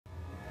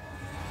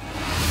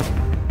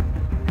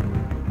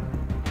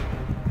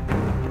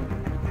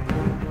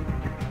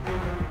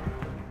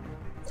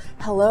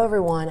Hello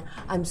everyone,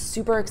 I'm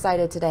super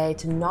excited today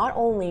to not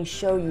only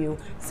show you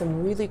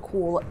some really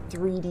cool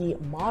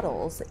 3D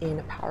models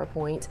in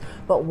PowerPoint,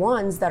 but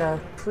ones that are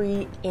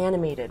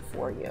pre-animated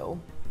for you.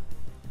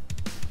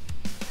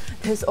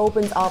 This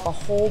opens up a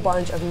whole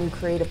bunch of new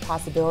creative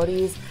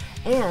possibilities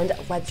and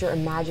lets your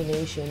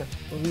imagination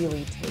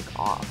really take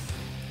off.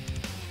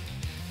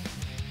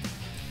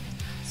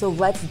 So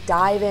let's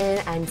dive in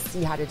and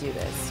see how to do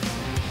this.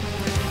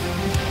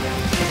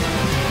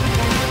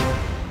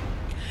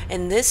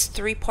 In this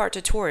three-part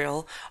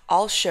tutorial,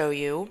 I'll show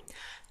you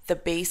the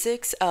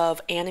basics of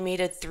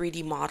animated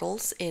 3D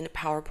models in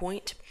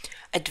PowerPoint,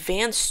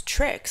 advanced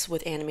tricks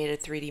with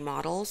animated 3D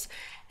models,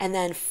 and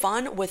then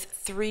fun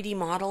with 3D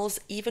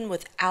models even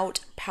without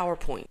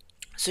PowerPoint.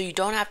 So you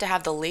don't have to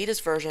have the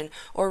latest version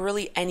or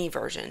really any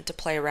version to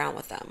play around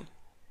with them.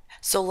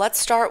 So let's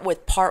start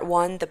with part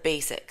one, the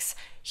basics.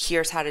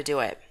 Here's how to do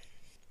it.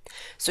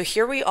 So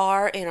here we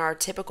are in our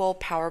typical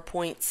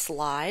PowerPoint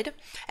slide,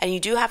 and you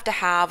do have to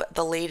have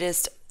the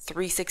latest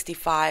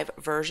 365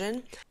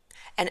 version.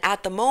 And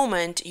at the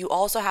moment, you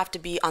also have to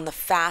be on the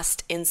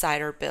Fast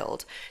Insider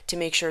build to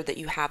make sure that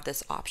you have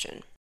this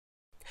option.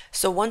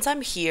 So once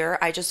I'm here,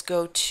 I just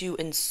go to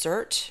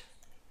Insert,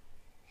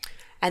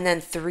 and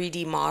then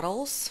 3D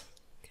Models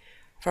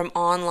from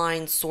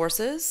Online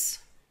Sources.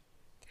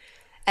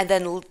 And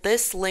then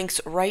this links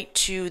right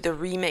to the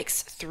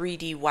Remix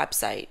 3D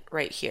website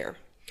right here.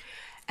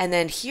 And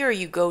then here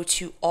you go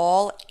to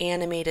All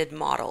Animated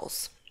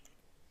Models.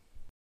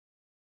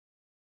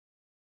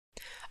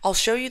 I'll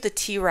show you the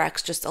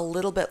T-Rex just a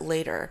little bit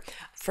later.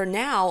 For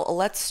now,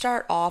 let's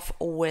start off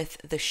with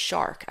the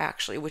shark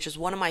actually, which is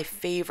one of my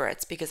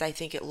favorites because I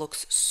think it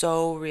looks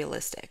so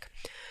realistic.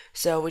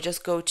 So we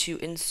just go to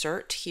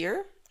Insert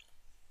here.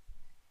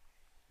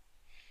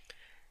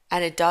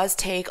 And it does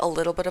take a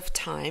little bit of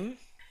time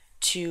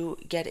to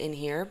get in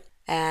here.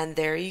 And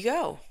there you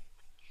go.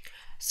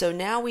 So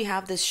now we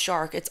have this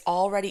shark. It's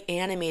already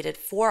animated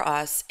for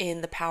us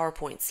in the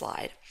PowerPoint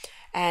slide.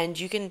 And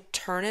you can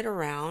turn it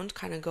around,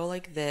 kind of go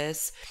like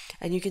this,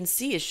 and you can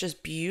see it's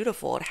just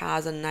beautiful. It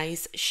has a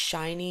nice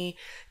shiny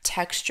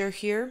texture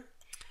here.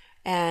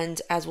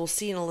 And as we'll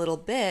see in a little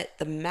bit,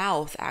 the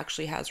mouth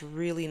actually has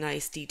really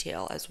nice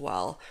detail as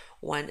well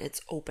when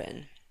it's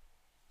open.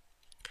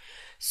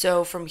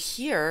 So from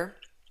here,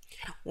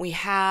 we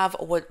have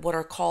what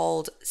are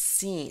called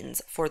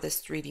scenes for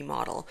this 3D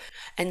model.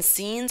 And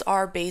scenes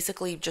are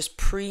basically just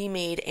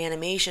pre-made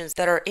animations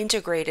that are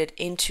integrated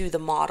into the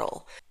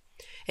model.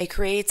 It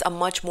creates a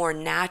much more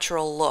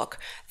natural look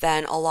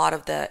than a lot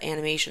of the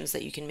animations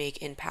that you can make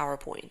in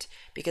PowerPoint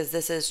because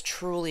this is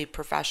truly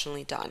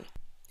professionally done.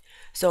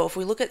 So if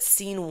we look at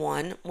scene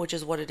one, which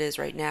is what it is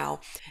right now,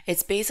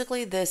 it's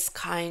basically this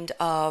kind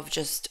of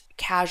just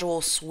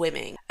casual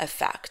swimming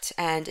effect,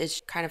 and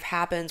it kind of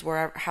happens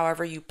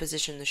however you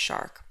position the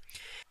shark.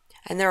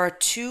 And there are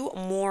two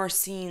more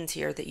scenes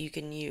here that you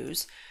can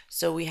use.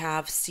 So we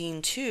have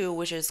scene two,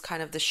 which is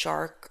kind of the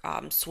shark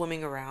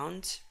swimming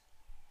around,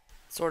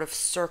 sort of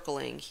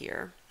circling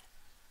here.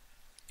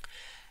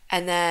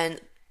 And then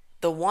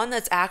the one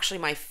that's actually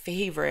my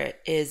favorite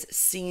is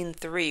scene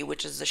three,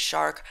 which is the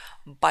shark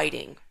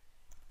biting.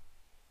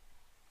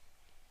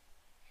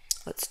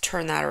 Let's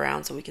turn that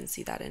around so we can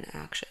see that in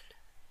action.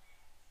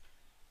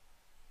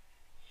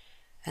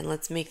 And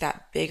let's make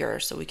that bigger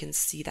so we can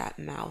see that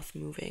mouth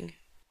moving.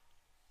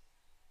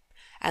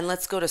 And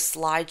let's go to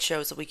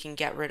slideshow so we can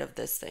get rid of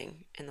this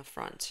thing in the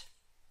front.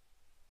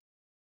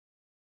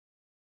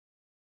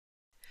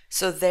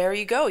 So there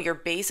you go. You're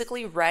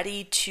basically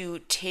ready to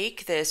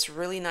take this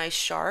really nice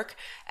shark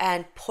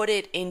and put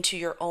it into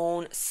your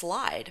own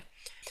slide.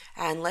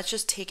 And let's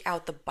just take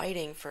out the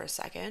biting for a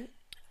second.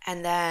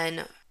 And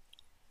then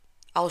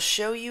I'll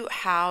show you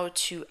how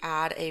to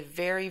add a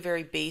very,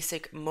 very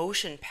basic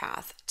motion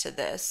path to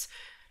this.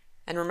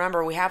 And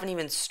remember, we haven't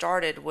even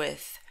started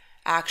with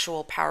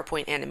actual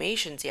PowerPoint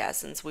animations yet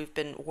since we've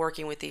been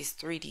working with these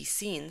 3D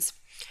scenes.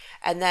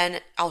 And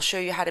then I'll show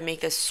you how to make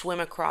this swim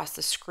across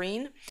the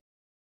screen.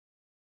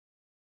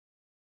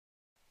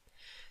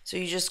 So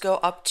you just go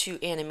up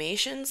to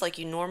animations like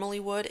you normally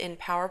would in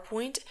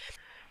PowerPoint.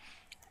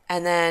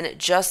 And then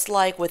just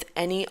like with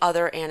any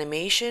other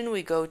animation,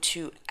 we go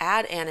to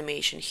add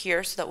animation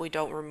here so that we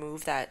don't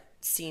remove that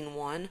scene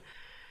one.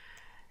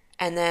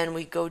 And then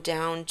we go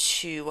down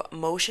to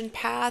motion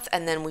path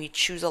and then we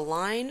choose a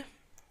line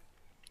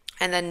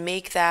and then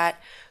make that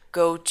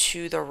go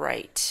to the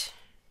right.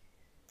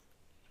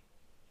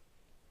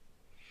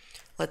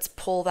 Let's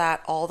pull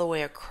that all the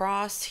way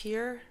across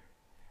here.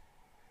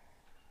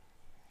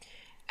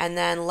 And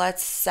then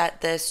let's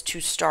set this to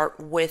start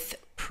with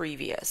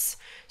previous.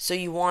 So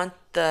you want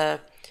the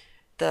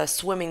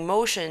swimming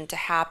motion to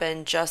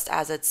happen just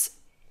as it's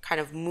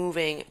kind of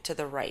moving to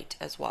the right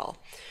as well.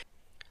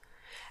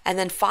 And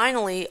then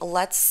finally,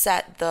 let's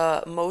set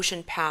the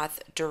motion path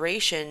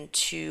duration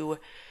to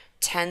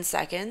 10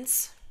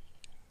 seconds.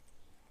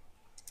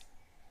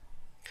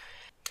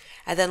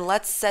 And then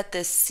let's set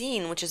this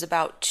scene, which is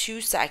about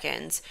 2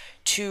 seconds,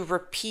 to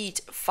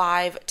repeat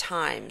 5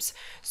 times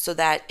so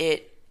that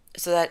it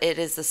so that it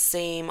is the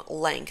same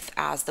length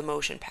as the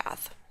motion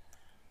path.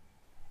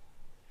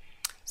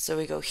 So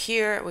we go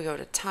here, we go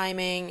to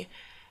timing,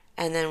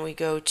 and then we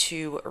go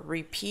to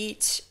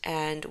repeat,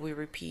 and we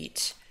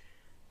repeat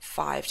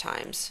 5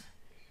 times.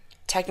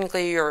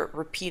 Technically you're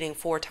repeating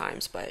 4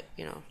 times, but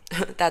you know,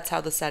 that's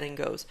how the setting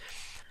goes.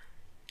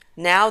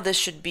 Now this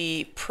should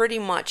be pretty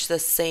much the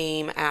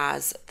same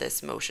as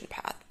this motion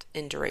path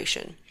in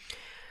duration.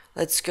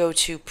 Let's go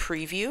to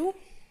preview,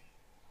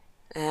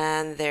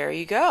 and there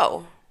you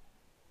go.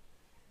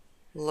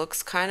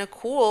 Looks kind of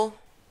cool.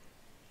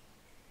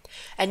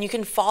 And you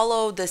can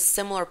follow this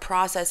similar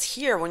process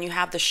here when you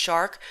have the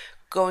shark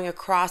going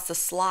across the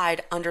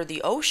slide under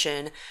the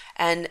ocean.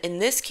 And in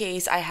this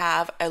case, I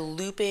have a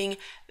looping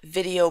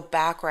video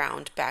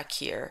background back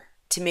here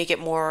to make it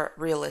more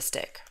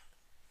realistic.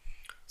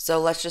 So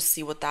let's just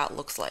see what that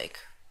looks like.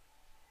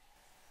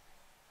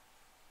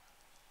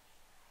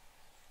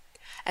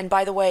 And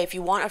by the way, if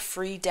you want a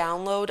free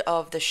download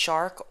of the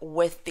shark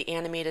with the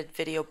animated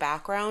video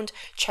background,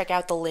 check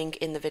out the link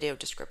in the video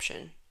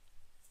description.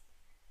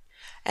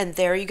 And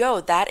there you go.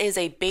 That is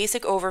a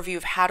basic overview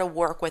of how to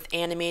work with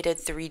animated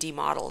 3D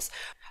models.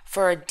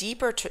 For a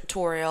deeper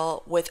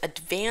tutorial with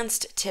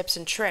advanced tips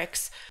and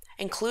tricks,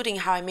 including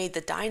how I made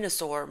the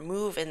dinosaur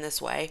move in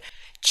this way,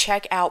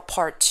 check out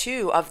part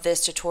 2 of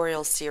this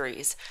tutorial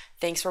series.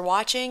 Thanks for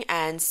watching,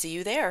 and see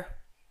you there.